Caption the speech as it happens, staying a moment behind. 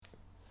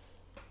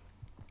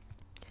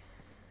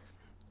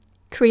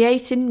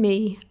Create in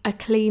me a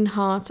clean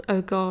heart,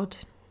 O God.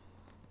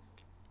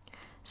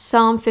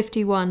 Psalm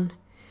 51,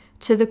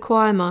 to the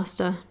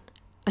choirmaster,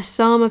 a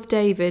psalm of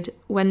David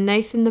when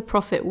Nathan the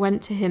prophet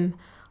went to him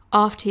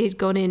after he had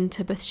gone in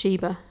to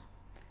Bathsheba.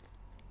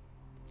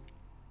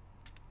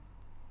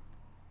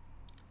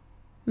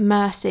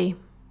 Mercy.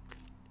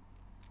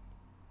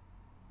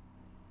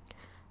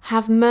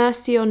 Have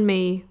mercy on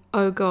me,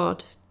 O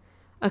God,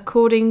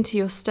 according to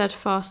your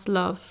steadfast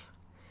love.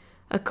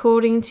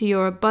 According to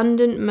your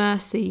abundant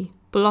mercy,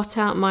 blot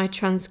out my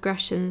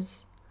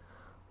transgressions.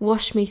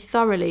 Wash me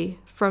thoroughly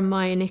from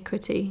my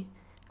iniquity,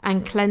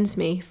 and cleanse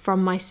me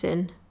from my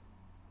sin.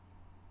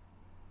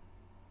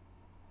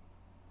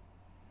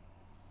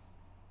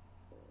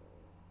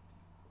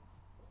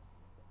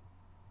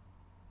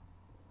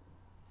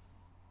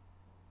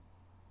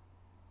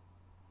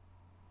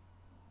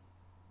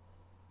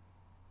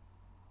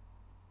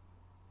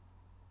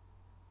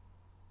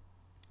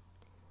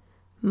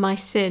 My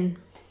sin.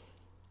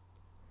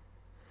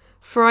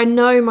 For I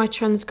know my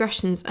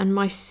transgressions, and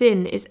my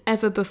sin is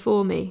ever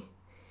before me.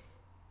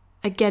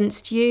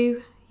 Against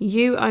you,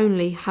 you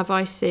only have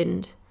I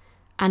sinned,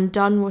 and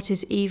done what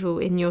is evil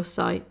in your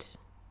sight,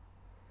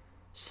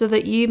 so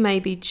that you may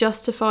be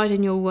justified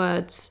in your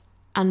words,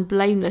 and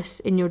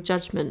blameless in your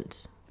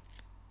judgment.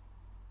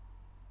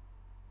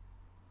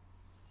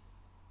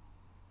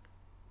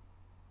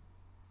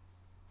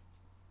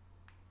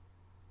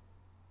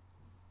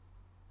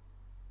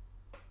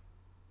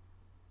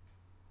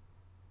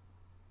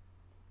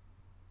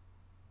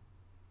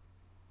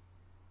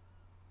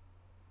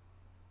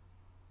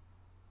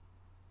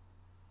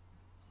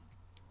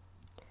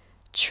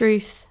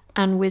 Truth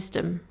and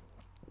wisdom.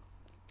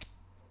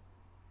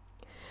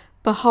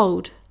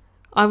 Behold,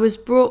 I was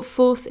brought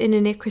forth in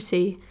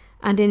iniquity,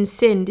 and in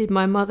sin did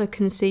my mother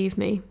conceive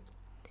me.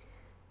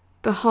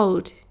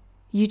 Behold,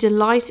 you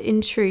delight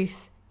in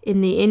truth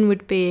in the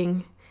inward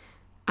being,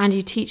 and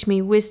you teach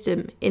me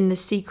wisdom in the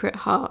secret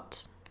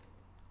heart.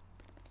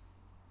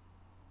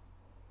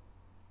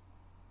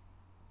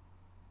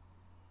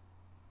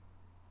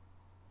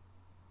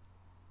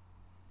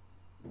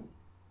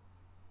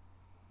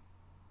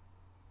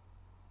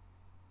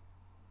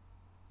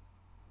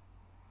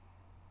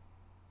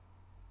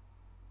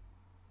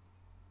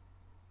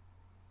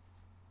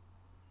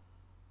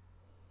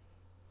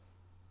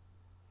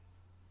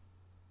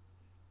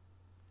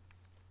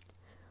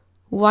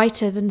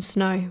 Whiter than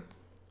snow.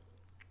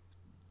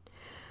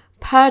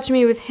 Purge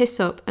me with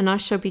hyssop, and I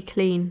shall be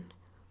clean.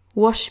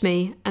 Wash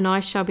me, and I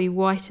shall be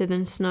whiter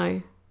than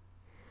snow.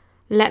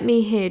 Let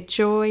me hear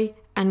joy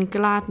and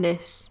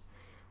gladness.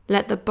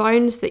 Let the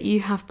bones that you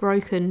have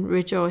broken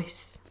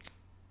rejoice.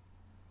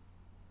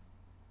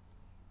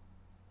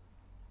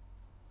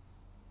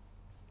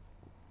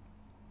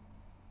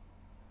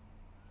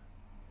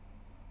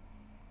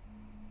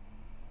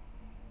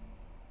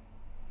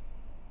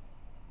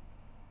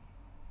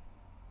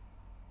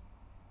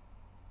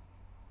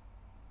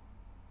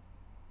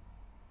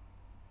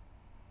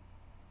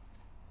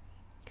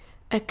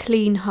 A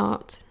clean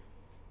heart.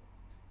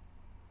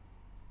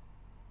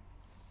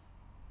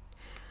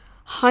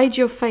 Hide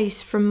your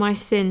face from my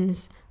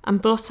sins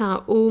and blot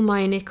out all my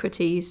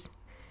iniquities.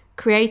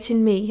 Create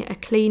in me a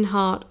clean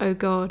heart, O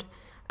God,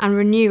 and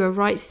renew a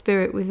right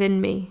spirit within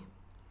me.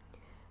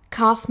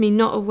 Cast me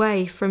not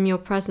away from your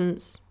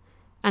presence,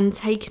 and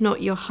take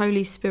not your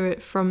Holy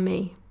Spirit from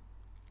me.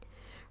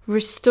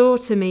 Restore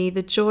to me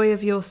the joy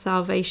of your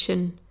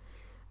salvation,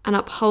 and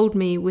uphold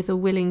me with a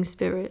willing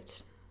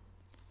spirit.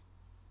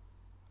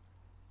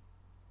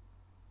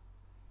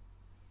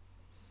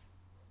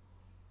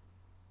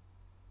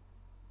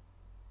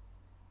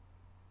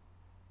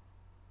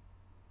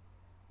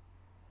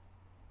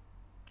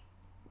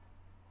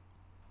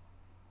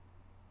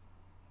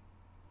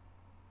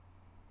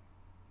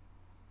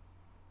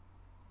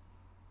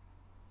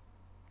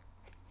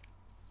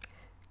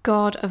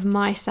 God of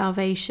my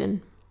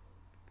salvation.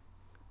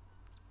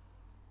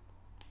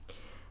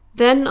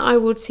 Then I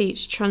will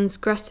teach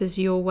transgressors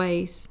your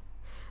ways,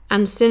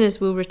 and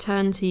sinners will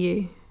return to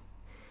you.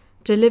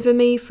 Deliver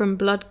me from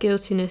blood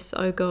guiltiness,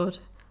 O God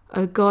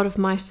of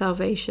my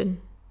salvation,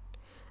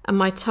 and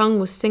my tongue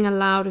will sing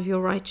aloud of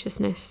your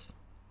righteousness.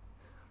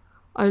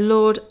 O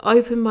Lord,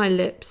 open my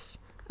lips,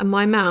 and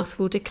my mouth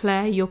will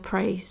declare your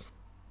praise.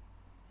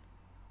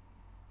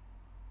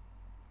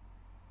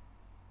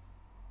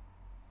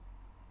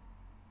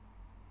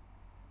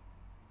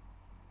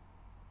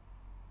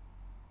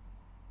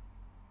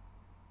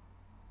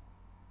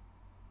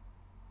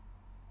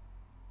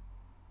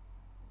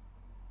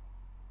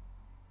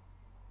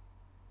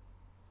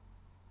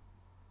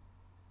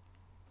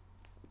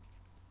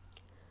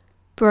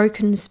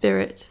 Broken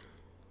spirit.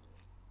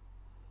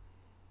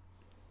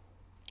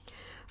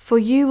 For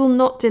you will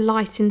not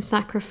delight in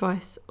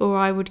sacrifice, or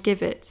I would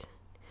give it.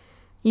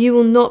 You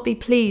will not be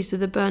pleased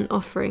with a burnt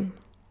offering.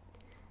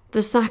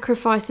 The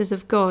sacrifices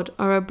of God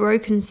are a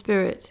broken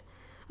spirit,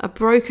 a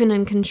broken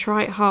and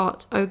contrite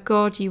heart, O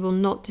God, you will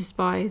not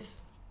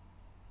despise.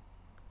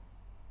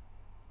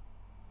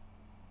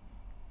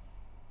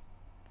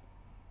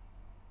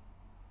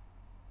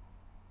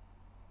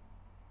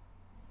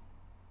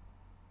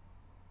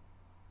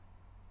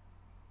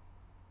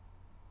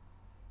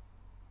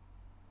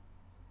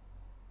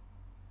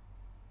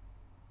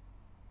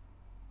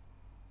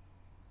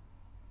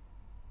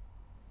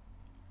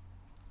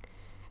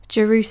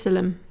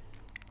 Jerusalem.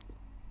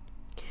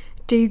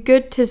 Do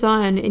good to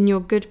Zion in your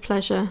good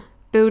pleasure.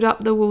 Build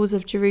up the walls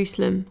of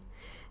Jerusalem.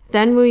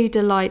 Then will you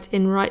delight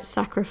in right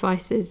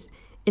sacrifices,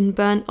 in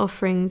burnt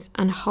offerings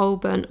and whole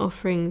burnt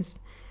offerings.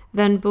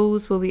 Then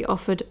bulls will be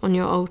offered on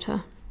your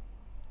altar.